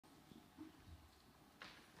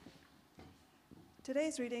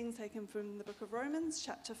Today's reading taken from the book of Romans,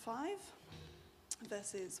 chapter 5,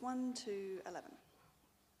 verses 1 to 11.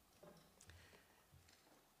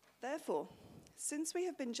 Therefore, since we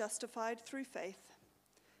have been justified through faith,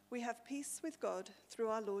 we have peace with God through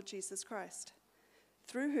our Lord Jesus Christ,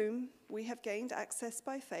 through whom we have gained access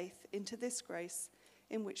by faith into this grace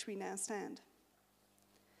in which we now stand.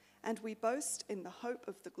 And we boast in the hope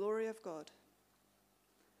of the glory of God.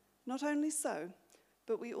 Not only so,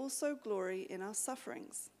 but we also glory in our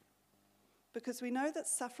sufferings, because we know that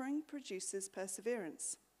suffering produces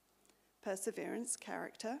perseverance, perseverance,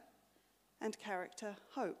 character, and character,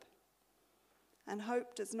 hope. And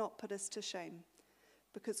hope does not put us to shame,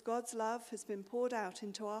 because God's love has been poured out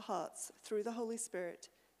into our hearts through the Holy Spirit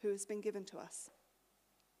who has been given to us.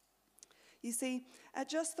 You see, at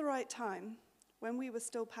just the right time, when we were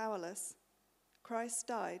still powerless, Christ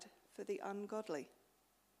died for the ungodly.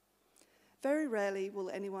 Very rarely will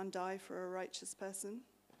anyone die for a righteous person,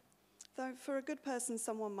 though for a good person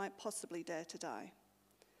someone might possibly dare to die.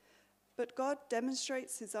 But God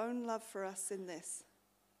demonstrates his own love for us in this: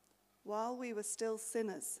 while we were still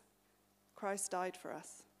sinners, Christ died for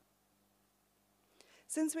us.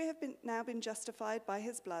 Since we have now been justified by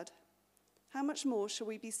his blood, how much more shall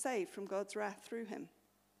we be saved from God's wrath through him?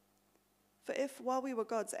 For if, while we were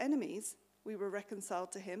God's enemies, we were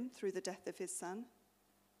reconciled to him through the death of his Son,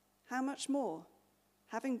 how much more,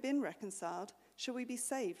 having been reconciled, shall we be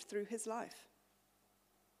saved through his life?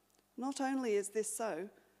 Not only is this so,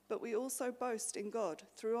 but we also boast in God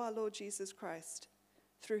through our Lord Jesus Christ,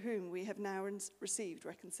 through whom we have now received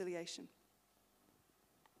reconciliation.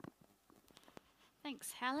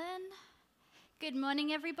 Thanks, Helen. Good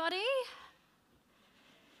morning, everybody.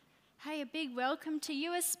 Hey, a big welcome to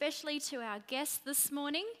you, especially to our guests this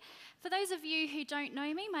morning. For those of you who don't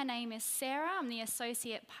know me, my name is Sarah. I'm the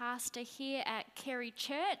associate pastor here at Kerry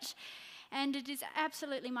Church, and it is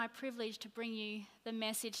absolutely my privilege to bring you the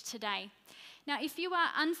message today. Now, if you are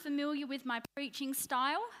unfamiliar with my preaching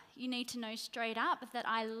style, you need to know straight up that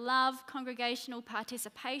I love congregational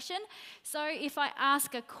participation. So if I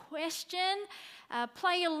ask a question,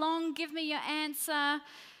 play along, give me your answer.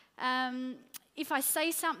 If I say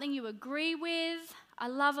something you agree with, I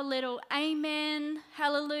love a little amen,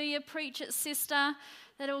 hallelujah, preach it, sister.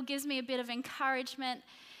 That all gives me a bit of encouragement.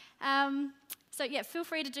 So feel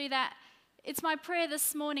free to do that. It's my prayer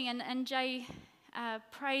this morning, and Jay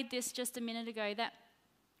prayed this just a minute ago, that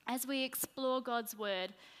as we explore God's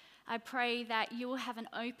word, I pray that you will have an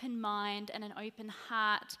open mind and an open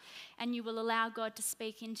heart, and you will allow God to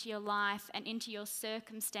speak into your life and into your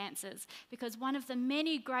circumstances, because one of the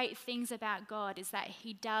many great things about God is that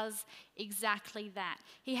he does exactly that.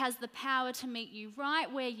 He has the power to meet you right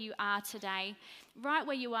where you are today, right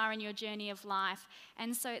where you are in your journey of life.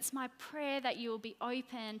 And so it's my prayer that you will be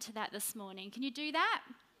open to that this morning. Can you do that?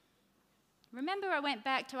 Remember, I went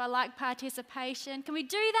back to I like participation. Can we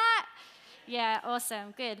do that? Yeah,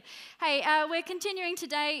 awesome, good. Hey, we're continuing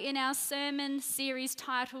today in our sermon series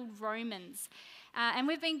titled Romans. And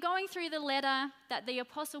we've been going through the letter that the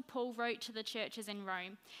Apostle Paul wrote to the churches in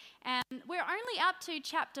Rome. And we're only up to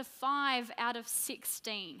chapter 5 out of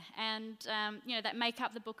 16, and that make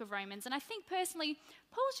up the book of Romans. And I think personally,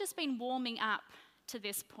 Paul's just been warming up to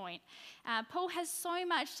this point. Paul has so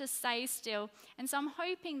much to say still, and so I'm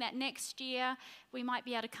hoping that next year we might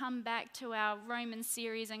be able to come back to our Romans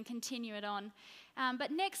series and continue it on.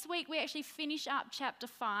 But next week we actually finish up chapter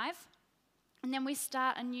 5, and then we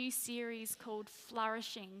start a new series called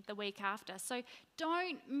Flourishing the week after. So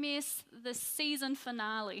don't miss the season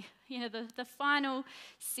finale, the final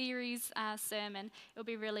series sermon. It'll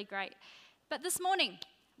be really great. But this morning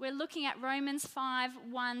we're looking at Romans 5,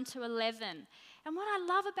 1 to 11. And what I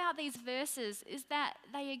love about these verses is that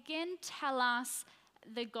they again tell us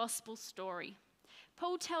the gospel story.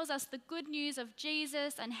 Paul tells us the good news of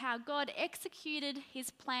Jesus and how God executed his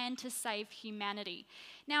plan to save humanity.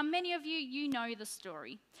 Now, many of you know the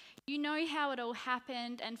story. You know how it all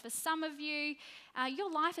happened, and for some of you, your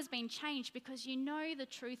life has been changed because you know the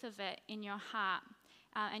truth of it in your heart,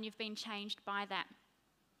 and you've been changed by that.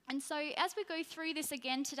 And so as we go through this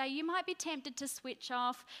again today, you might be tempted to switch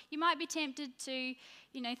off. You might be tempted to,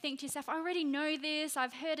 think to yourself, I already know this.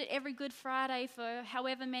 I've heard it every Good Friday for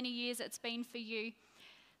however many years it's been for you.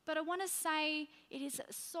 But I want to say it is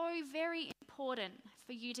so very important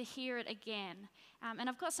for you to hear it again. And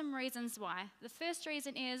I've got some reasons why. The first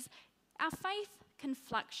reason is our faith can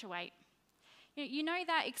fluctuate. You know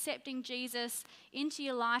that accepting Jesus into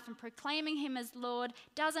your life and proclaiming him as Lord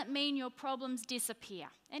doesn't mean your problems disappear.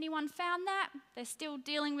 Anyone found that? They're still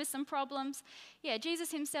dealing with some problems? Yeah, Jesus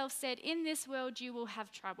himself said, in this world you will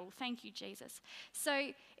have trouble. Thank you, Jesus.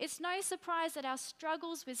 So it's no surprise that our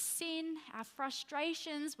struggles with sin, our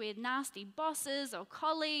frustrations with nasty bosses or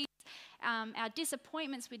colleagues, our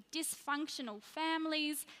disappointments with dysfunctional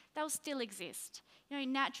families, they'll still exist.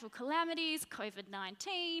 Natural calamities,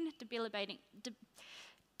 COVID-19,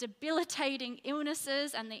 debilitating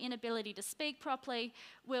illnesses, and the inability to speak properly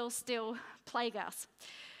will still plague us.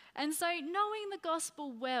 And so knowing the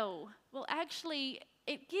gospel well,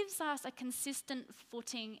 it gives us a consistent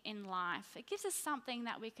footing in life. It gives us something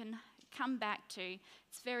that we can come back to.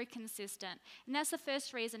 It's very consistent. And that's the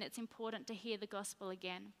first reason it's important to hear the gospel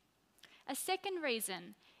again. A second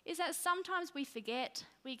reason is that sometimes we forget,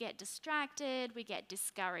 we get distracted, we get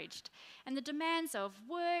discouraged. And the demands of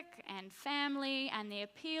work and family and the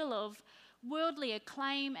appeal of worldly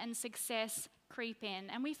acclaim and success creep in.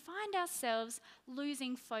 And we find ourselves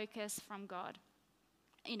losing focus from God,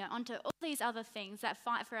 onto all these other things that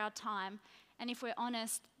fight for our time. And if we're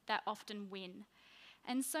honest, that often win.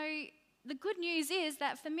 And so the good news is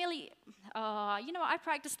that I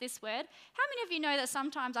practice this word. How many of you know that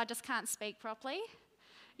sometimes I just can't speak properly?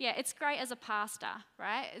 Yeah, it's great as a pastor,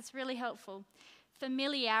 right? It's really helpful.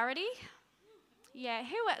 Familiarity. Yeah,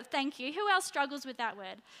 thank you. Who else struggles with that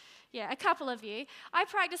word? Yeah, a couple of you. I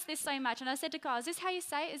practice this so much, and I said to Kyle, is this how you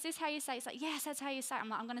say it? Is this how you say it? It's like, yes, that's how you say it. I'm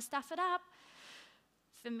like, I'm going to stuff it up.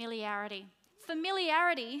 Familiarity.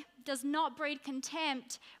 Familiarity does not breed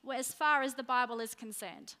contempt as far as the Bible is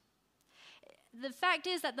concerned. The fact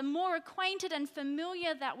is that the more acquainted and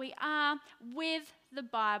familiar that we are with the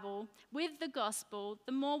Bible, with the gospel,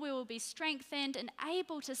 the more we will be strengthened and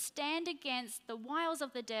able to stand against the wiles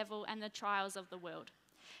of the devil and the trials of the world.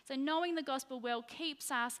 So knowing the gospel well keeps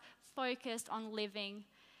us focused on living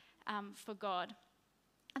for God.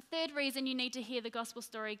 A third reason you need to hear the gospel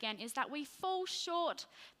story again is that we fall short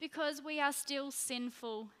because we are still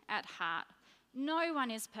sinful at heart. No one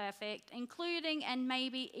is perfect, including and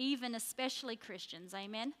maybe even especially Christians,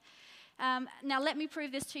 amen? Now let me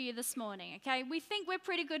prove this to you this morning, okay? We think we're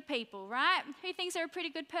pretty good people, right? Who thinks they're a pretty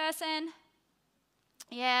good person?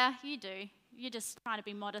 Yeah, you do. You're just trying to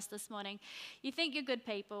be modest this morning. You think you're good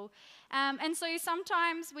people. And so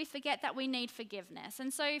sometimes we forget that we need forgiveness.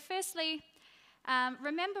 And so firstly,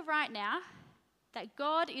 remember right now that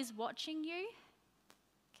God is watching you,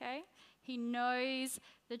 okay? He knows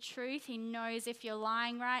the truth. He knows if you're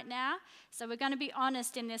lying right now. So we're going to be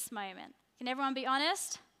honest in this moment. Can everyone be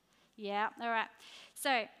honest? Yeah, all right.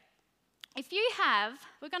 So if you have,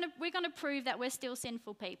 we're going to prove that we're still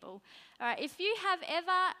sinful people. All right, if you have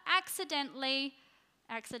ever accidentally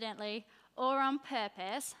or on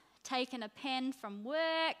purpose taken a pen from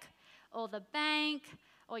work or the bank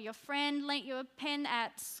or your friend lent you a pen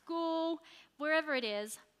at school, wherever it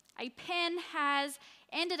is, a pen has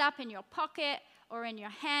ended up in your pocket or in your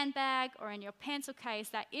handbag or in your pencil case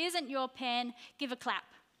that isn't your pen, give a clap.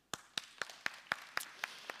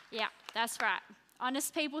 Yeah, that's right.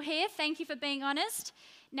 Honest people here, thank you for being honest.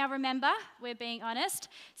 Now remember, we're being honest.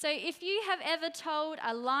 So if you have ever told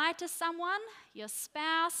a lie to someone, your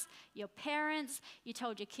spouse, your parents, you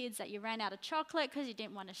told your kids that you ran out of chocolate because you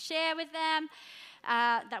didn't want to share with them,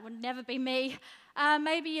 that would never be me.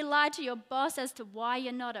 Maybe you lied to your boss as to why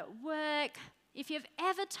you're not at work. If you've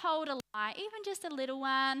ever told a lie, even just a little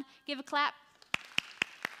one, give a clap.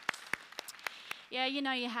 Yeah, you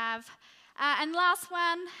know you have. And last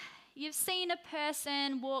one, you've seen a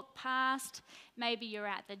person walk past. Maybe you're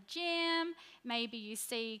at the gym. Maybe you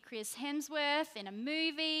see Chris Hemsworth in a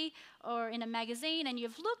movie or in a magazine, and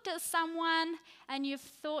you've looked at someone and you've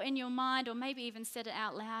thought in your mind, or maybe even said it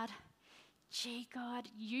out loud, gee, God,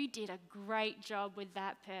 you did a great job with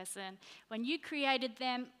that person. When you created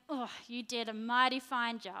them, you did a mighty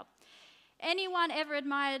fine job. Anyone ever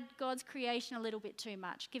admired God's creation a little bit too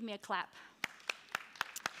much? Give me a clap.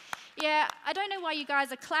 Yeah, I don't know why you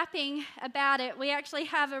guys are clapping about it. We actually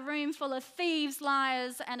have a room full of thieves,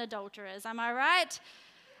 liars, and adulterers. Am I right?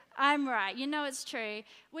 I'm right. You know it's true.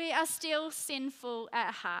 We are still sinful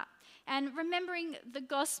at heart. And remembering the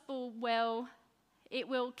gospel well, it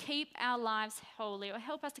will keep our lives holy, or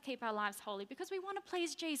help us to keep our lives holy, because we want to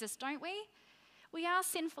please Jesus, don't we? We are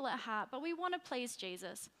sinful at heart, but we want to please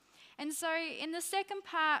Jesus. And so in the second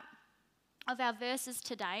part of our verses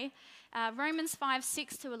today, Romans 5,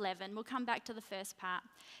 6 to 11, we'll come back to the first part.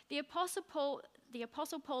 The Apostle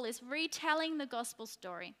Paul is retelling the gospel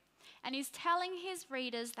story. And he's telling his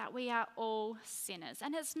readers that we are all sinners.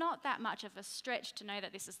 And it's not that much of a stretch to know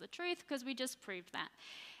that this is the truth, because we just proved that.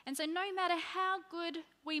 And so no matter how good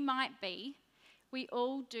we might be, we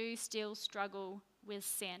all do still struggle with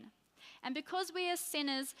sin. And because we are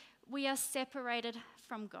sinners, we are separated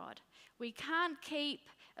from God.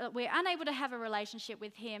 We're unable to have a relationship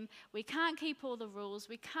with him. We can't keep all the rules.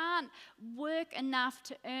 We can't work enough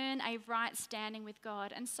to earn a right standing with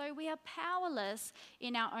God. And so we are powerless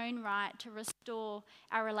in our own right to restore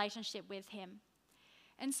our relationship with him.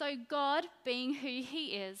 And so God, being who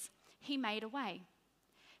he is, he made a way.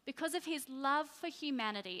 Because of his love for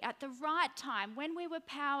humanity, at the right time, when we were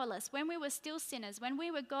powerless, when we were still sinners, when we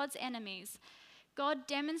were God's enemies, God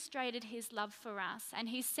demonstrated his love for us, and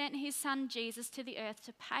he sent his son Jesus to the earth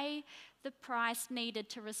to pay the price needed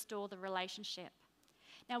to restore the relationship.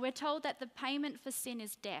 Now, we're told that the payment for sin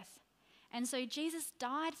is death, and so Jesus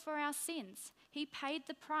died for our sins. He paid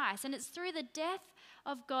the price, and it's through the death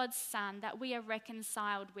of God's son that we are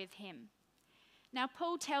reconciled with him. Now,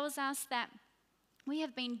 Paul tells us that we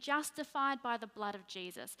have been justified by the blood of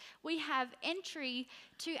Jesus. We have entry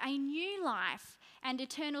to a new life and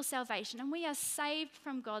eternal salvation, and we are saved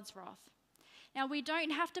from God's wrath. Now, we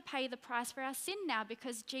don't have to pay the price for our sin now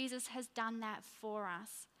because Jesus has done that for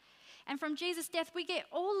us. And from Jesus' death, we get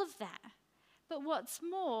all of that. But what's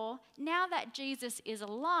more, now that Jesus is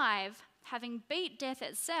alive, having beat death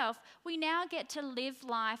itself, we now get to live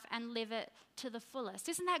life and live it to the fullest.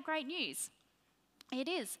 Isn't that great news? It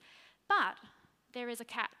is. But there is a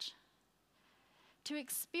catch. To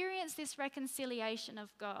experience this reconciliation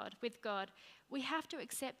of God with God, we have to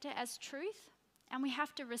accept it as truth and we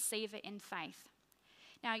have to receive it in faith.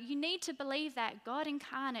 Now, you need to believe that God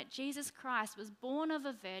incarnate, Jesus Christ, was born of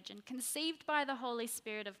a virgin, conceived by the Holy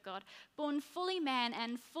Spirit of God, born fully man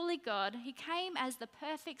and fully God. He came as the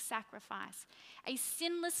perfect sacrifice, a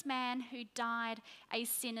sinless man who died a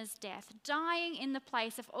sinner's death, dying in the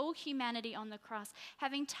place of all humanity on the cross,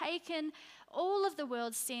 having taken all of the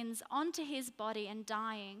world's sins onto his body and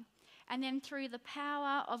dying, and then through the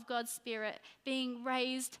power of God's Spirit being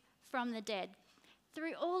raised from the dead.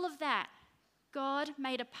 Through all of that, God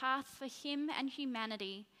made a path for him and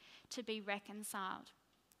humanity to be reconciled.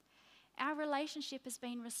 Our relationship has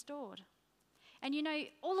been restored. And you know,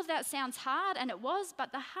 all of that sounds hard, and it was,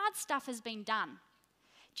 but the hard stuff has been done.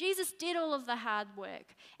 Jesus did all of the hard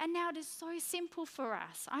work, and now it is so simple for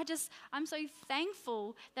us. I'm so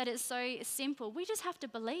thankful that it's so simple. We just have to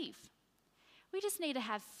believe. We just need to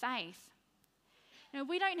have faith. You know,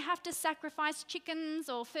 we don't have to sacrifice chickens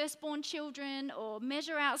or firstborn children or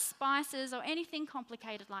measure out spices or anything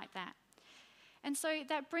complicated like that. And so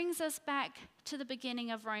that brings us back to the beginning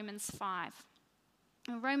of Romans 5.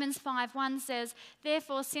 And Romans 5:1 says,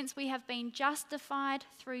 "Therefore, since we have been justified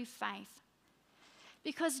through faith,"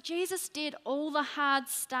 because Jesus did all the hard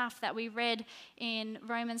stuff that we read in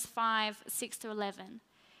Romans 5:6-11.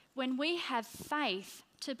 When we have faith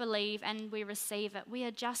to believe and we receive it, we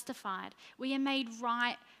are justified. We are made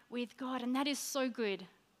right with God, and that is so good.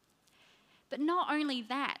 But not only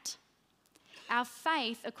that, our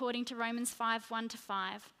faith, according to Romans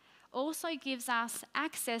 5:1-5, also gives us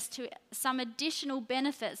access to some additional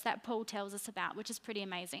benefits that Paul tells us about, which is pretty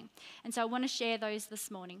amazing. And so I want to share those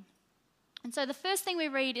this morning. And so the first thing we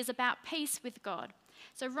read is about peace with God.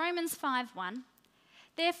 So Romans 5:1,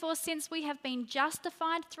 "Therefore, since we have been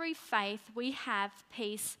justified through faith, we have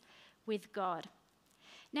peace with God."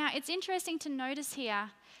 Now, it's interesting to notice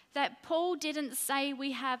here that Paul didn't say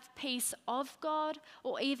we have peace of God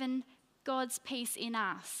or even God's peace in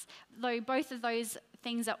us, though both of those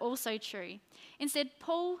things are also true. Instead,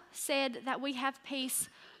 Paul said that we have peace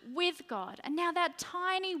with God. And now that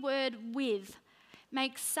tiny word "with"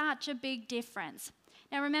 makes such a big difference.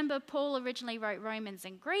 Now remember, Paul originally wrote Romans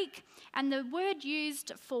in Greek, and the word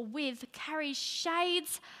used for "with" carries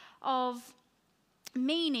shades of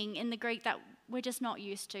meaning in the Greek that we're just not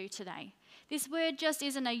used to today. This word just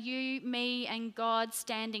isn't a you, me, and God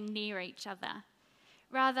standing near each other.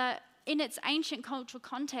 Rather, in its ancient cultural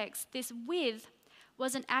context, this "with"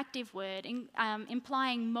 was an active word,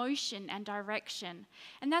 implying motion and direction.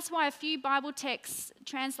 And that's why a few Bible texts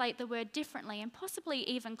translate the word differently and possibly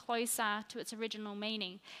even closer to its original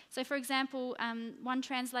meaning. So for example, one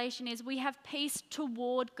translation is, "We have peace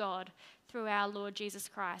toward God through our Lord Jesus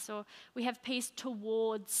Christ," or "We have peace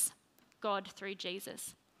towards God through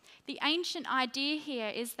Jesus." The ancient idea here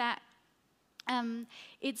is that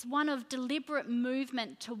it's one of deliberate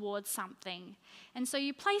movement towards something. And so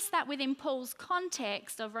you place that within Paul's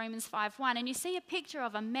context of Romans 5:1, and you see a picture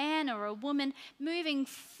of a man or a woman moving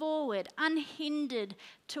forward, unhindered,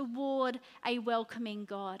 toward a welcoming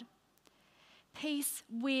God. peace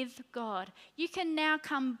with God. You can now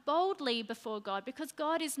come boldly before God because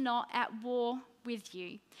God is not at war with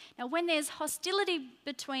you. Now, when there's hostility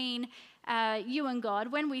between you and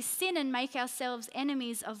God, when we sin and make ourselves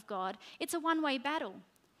enemies of God, it's a one-way battle.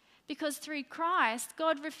 Because through Christ,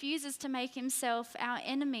 God refuses to make himself our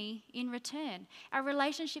enemy in return. Our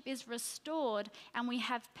relationship is restored and we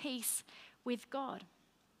have peace with God.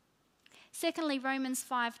 Secondly, Romans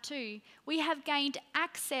 5:2, we have gained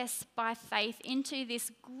access by faith into this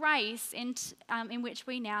grace in which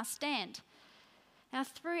we now stand. Now,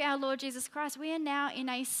 through our Lord Jesus Christ, we are now in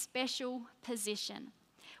a special position.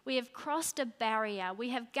 We have crossed a barrier, we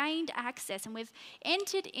have gained access, and we've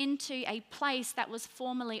entered into a place that was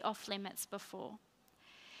formerly off limits before.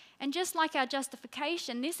 And just like our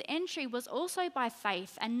justification, this entry was also by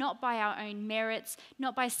faith and not by our own merits,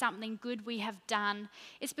 not by something good we have done.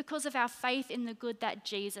 It's because of our faith in the good that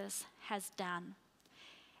Jesus has done.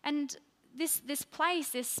 And this place,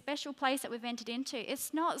 this special place that we've entered into,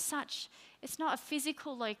 it's not a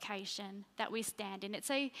physical location that we stand in.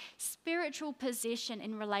 It's a spiritual position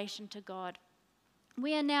in relation to God.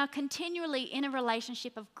 We are now continually in a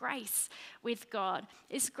relationship of grace with God.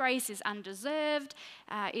 This grace is undeserved.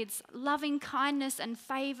 It's loving kindness and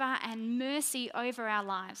favor and mercy over our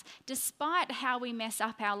lives. Despite how we mess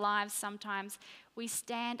up our lives sometimes, we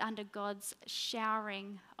stand under God's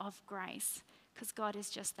showering of grace because God is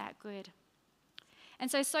just that good. And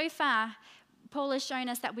so far, Paul has shown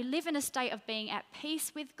us that we live in a state of being at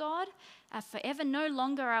peace with God forever. No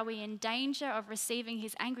longer are we in danger of receiving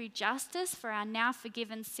his angry justice for our now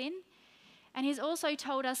forgiven sin. And he's also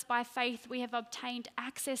told us by faith we have obtained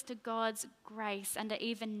access to God's grace and are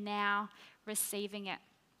even now receiving it.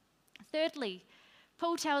 Thirdly,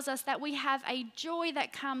 Paul tells us that we have a joy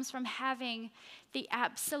that comes from having the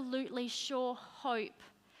absolutely sure hope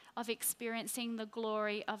of experiencing the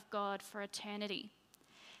glory of God for eternity.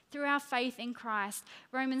 Through our faith in Christ,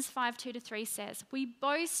 Romans 5:2-3 says, we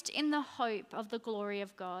boast in the hope of the glory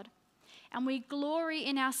of God, and we glory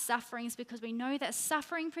in our sufferings because we know that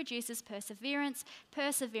suffering produces perseverance,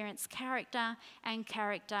 perseverance, character, and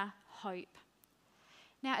character, hope.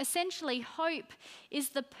 Now, essentially, hope is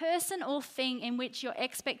the person or thing in which your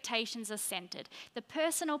expectations are centered. The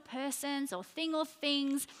person or persons or thing or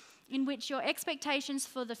things in which your expectations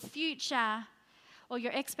for the future or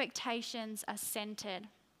your expectations are centered.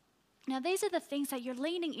 Now, these are the things that you're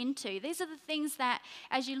leaning into. These are the things that,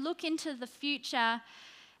 as you look into the future,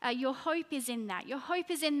 your hope is in that. Your hope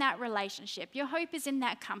is in that relationship. Your hope is in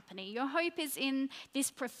that company. Your hope is in this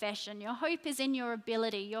profession. Your hope is in your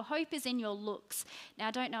ability. Your hope is in your looks. Now,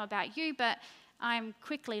 I don't know about you, but I'm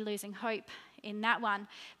quickly losing hope in that one.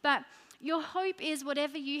 But your hope is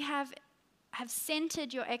whatever you have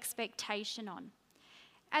centered your expectation on.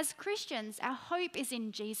 As Christians, our hope is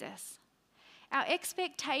in Jesus. Our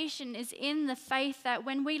expectation is in the faith that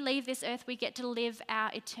when we leave this earth, we get to live our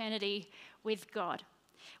eternity with God.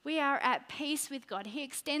 We are at peace with God. He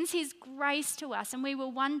extends his grace to us, and we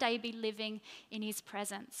will one day be living in his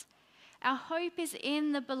presence. Our hope is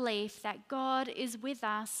in the belief that God is with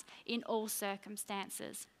us in all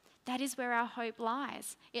circumstances. That is where our hope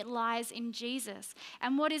lies. It lies in Jesus.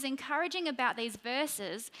 And what is encouraging about these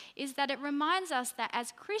verses is that it reminds us that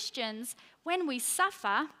as Christians, when we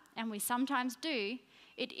suffer, and we sometimes do,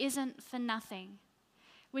 it isn't for nothing.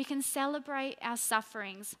 We can celebrate our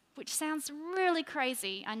sufferings, which sounds really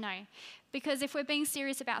crazy, I know, because if we're being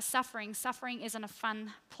serious about suffering, suffering isn't a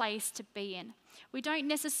fun place to be in. We don't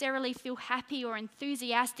necessarily feel happy or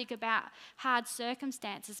enthusiastic about hard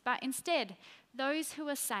circumstances, but instead, those who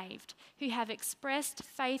are saved, who have expressed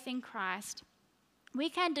faith in Christ, we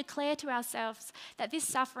can declare to ourselves that this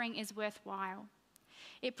suffering is worthwhile.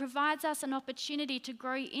 It provides us an opportunity to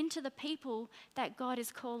grow into the people that God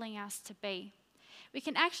is calling us to be. We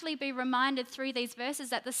can actually be reminded through these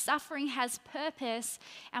verses that the suffering has purpose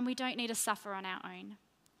and we don't need to suffer on our own.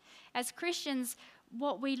 As Christians,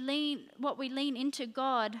 when we lean into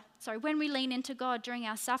God during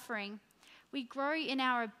our suffering, we grow in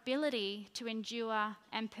our ability to endure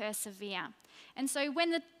and persevere. And so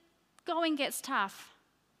when the going gets tough,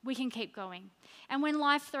 we can keep going. And when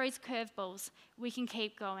life throws curveballs, we can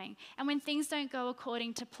keep going. And when things don't go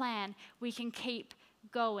according to plan, we can keep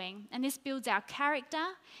going. And this builds our character,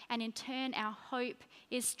 and in turn, our hope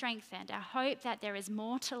is strengthened. Our hope that there is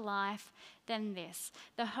more to life than this.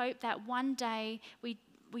 The hope that one day we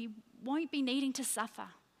won't be needing to suffer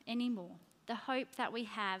anymore. The hope that we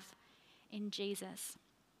have in Jesus.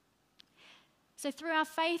 So through our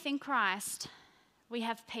faith in Christ, we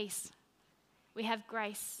have peace. We have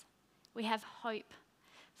grace. We have hope.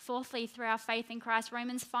 Fourthly, through our faith in Christ,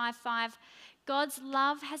 Romans 5:5, God's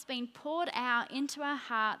love has been poured out into our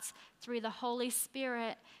hearts through the Holy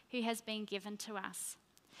Spirit who has been given to us.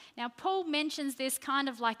 Now, Paul mentions this kind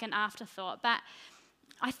of like an afterthought, but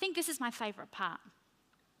I think this is my favorite part.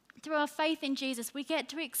 Through our faith in Jesus, we get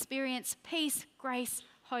to experience peace, grace,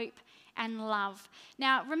 hope, and love.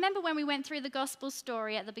 Now, remember when we went through the gospel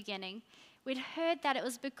story at the beginning? We'd heard that it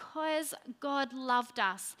was because God loved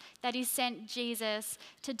us that he sent Jesus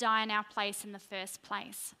to die in our place in the first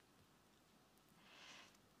place.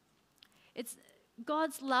 It's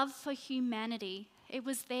God's love for humanity. It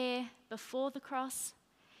was there before the cross,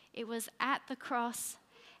 it was at the cross,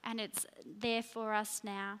 and it's there for us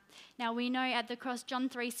now. Now we know at the cross, John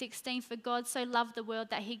 3:16, for God so loved the world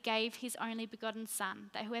that he gave his only begotten Son,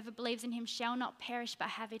 that whoever believes in him shall not perish but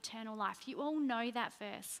have eternal life. You all know that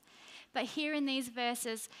verse. But here in these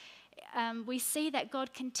verses, we see that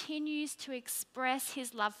God continues to express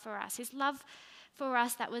his love for us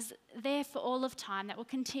that was there for all of time, that will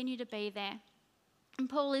continue to be there. And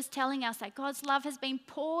Paul is telling us that God's love has been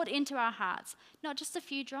poured into our hearts. Not just a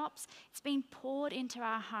few drops, it's been poured into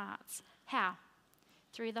our hearts. How?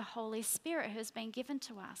 Through the Holy Spirit who has been given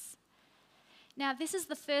to us. Now, this is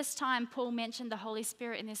the first time Paul mentioned the Holy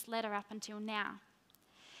Spirit in this letter up until now.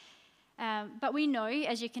 But we know,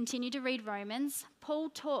 as you continue to read Romans, Paul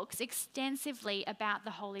talks extensively about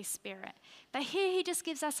the Holy Spirit. But here he just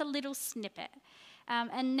gives us a little snippet.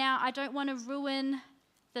 And now I don't want to ruin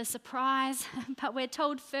the surprise, but we're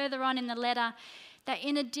told further on in the letter that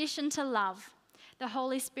in addition to love, the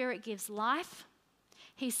Holy Spirit gives life,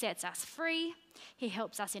 he sets us free, he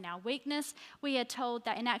helps us in our weakness. We are told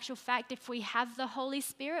that in actual fact, if we have the Holy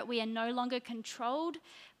Spirit, we are no longer controlled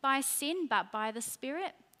by sin, but by the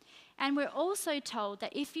Spirit. And we're also told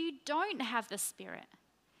that if you don't have the Spirit,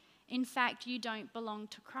 in fact, you don't belong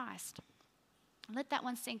to Christ. Let that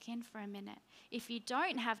one sink in for a minute. If you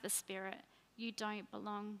don't have the Spirit, you don't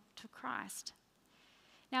belong to Christ.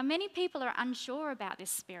 Now, many people are unsure about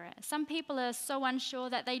this Spirit. Some people are so unsure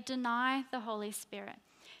that they deny the Holy Spirit.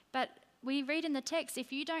 But we read in the text,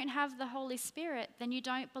 if you don't have the Holy Spirit, then you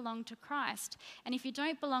don't belong to Christ. And if you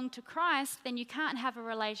don't belong to Christ, then you can't have a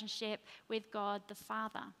relationship with God the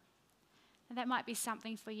Father. And that might be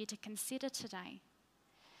something for you to consider today.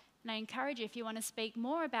 And I encourage you, if you want to speak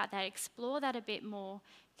more about that, explore that a bit more,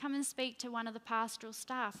 come and speak to one of the pastoral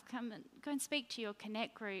staff. Go and speak to your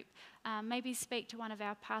Connect group. Maybe speak to one of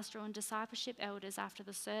our pastoral and discipleship elders after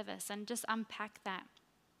the service and just unpack that.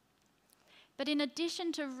 But in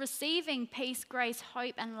addition to receiving peace, grace,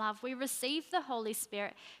 hope, and love, we receive the Holy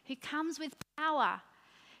Spirit who comes with power,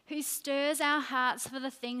 who stirs our hearts for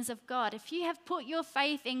the things of God. If you have put your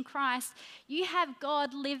faith in Christ, you have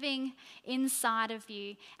God living inside of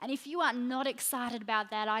you. And if you are not excited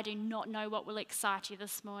about that, I do not know what will excite you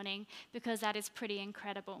this morning, because that is pretty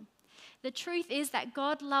incredible. The truth is that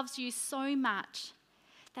God loves you so much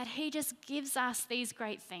that he just gives us these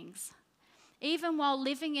great things. Even while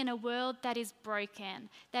living in a world that is broken,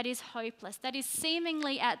 that is hopeless, that is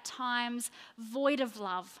seemingly at times void of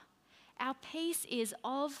love, our peace is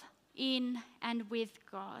of, in, and with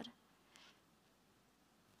God.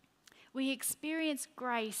 We experience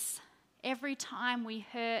grace every time we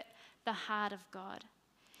hurt the heart of God.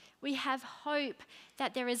 We have hope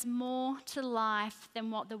that there is more to life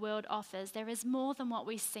than what the world offers. There is more than what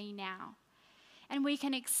we see now. And we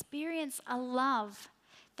can experience a love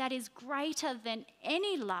that is greater than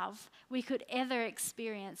any love we could ever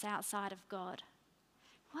experience outside of God.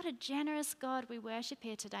 What a generous God we worship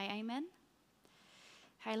here today, amen?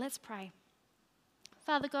 Hey, let's pray.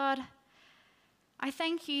 Father God, I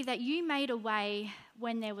thank you that you made a way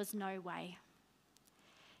when there was no way.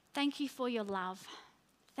 Thank you for your love.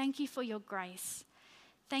 Thank you for your grace.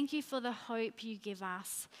 Thank you for the hope you give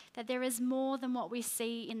us, that there is more than what we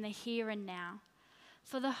see in the here and now.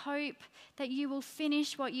 For the hope that you will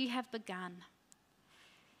finish what you have begun.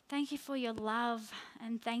 Thank you for your love,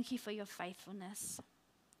 and thank you for your faithfulness.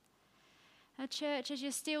 Our church, as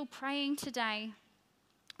you're still praying today,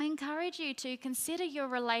 I encourage you to consider your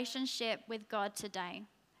relationship with God today.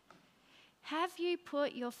 Have you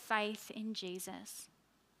put your faith in Jesus?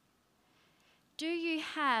 Do you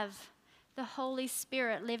have the Holy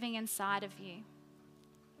Spirit living inside of you?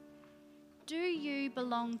 Do you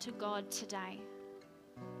belong to God today?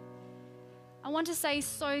 I want to say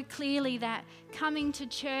so clearly that coming to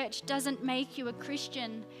church doesn't make you a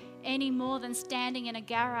Christian any more than standing in a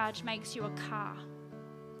garage makes you a car.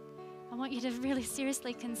 I want you to really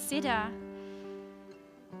seriously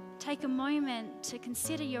take a moment to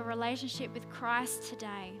consider your relationship with Christ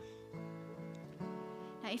today.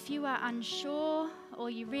 Now, if you are unsure or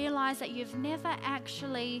you realize that you've never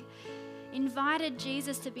actually invited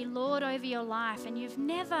Jesus to be Lord over your life and you've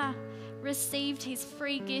never received his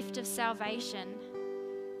free gift of salvation,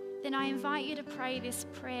 then I invite you to pray this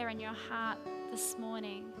prayer in your heart this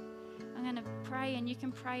morning. I'm going to pray and you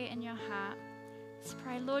can pray it in your heart. Let's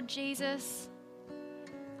pray. Lord Jesus,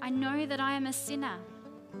 I know that I am a sinner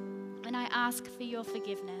and I ask for your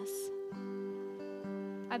forgiveness.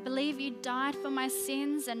 I believe you died for my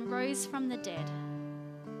sins and rose from the dead.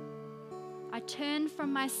 I turn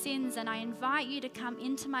from my sins and I invite you to come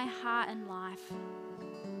into my heart and life.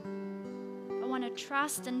 I want to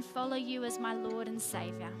trust and follow you as my Lord and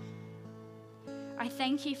Savior. I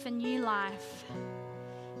thank you for new life.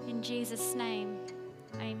 In Jesus' name,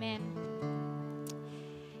 amen.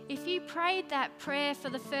 If you prayed that prayer for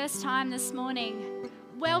the first time this morning,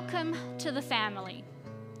 welcome to the family.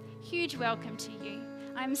 Huge welcome to you.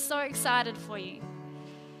 I'm so excited for you.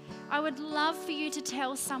 I would love for you to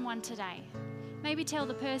tell someone today. Maybe tell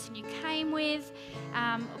the person you came with,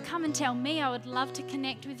 or come and tell me. I would love to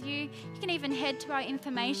connect with you. You can even head to our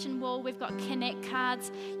information wall. We've got connect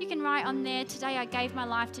cards. You can write on there, today I gave my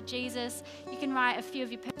life to Jesus. You can write a few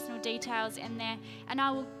of your personal details in there, and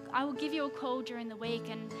I will give you a call during the week,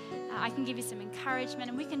 and I can give you some encouragement,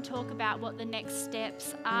 and we can talk about what the next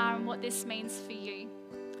steps are and what this means for you.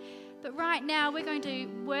 But right now, we're going to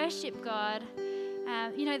worship God.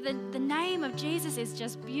 The name of Jesus is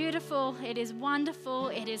just beautiful. It is wonderful.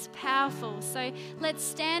 It is powerful. So let's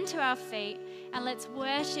stand to our feet and let's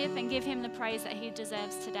worship and give him the praise that he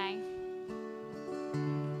deserves today.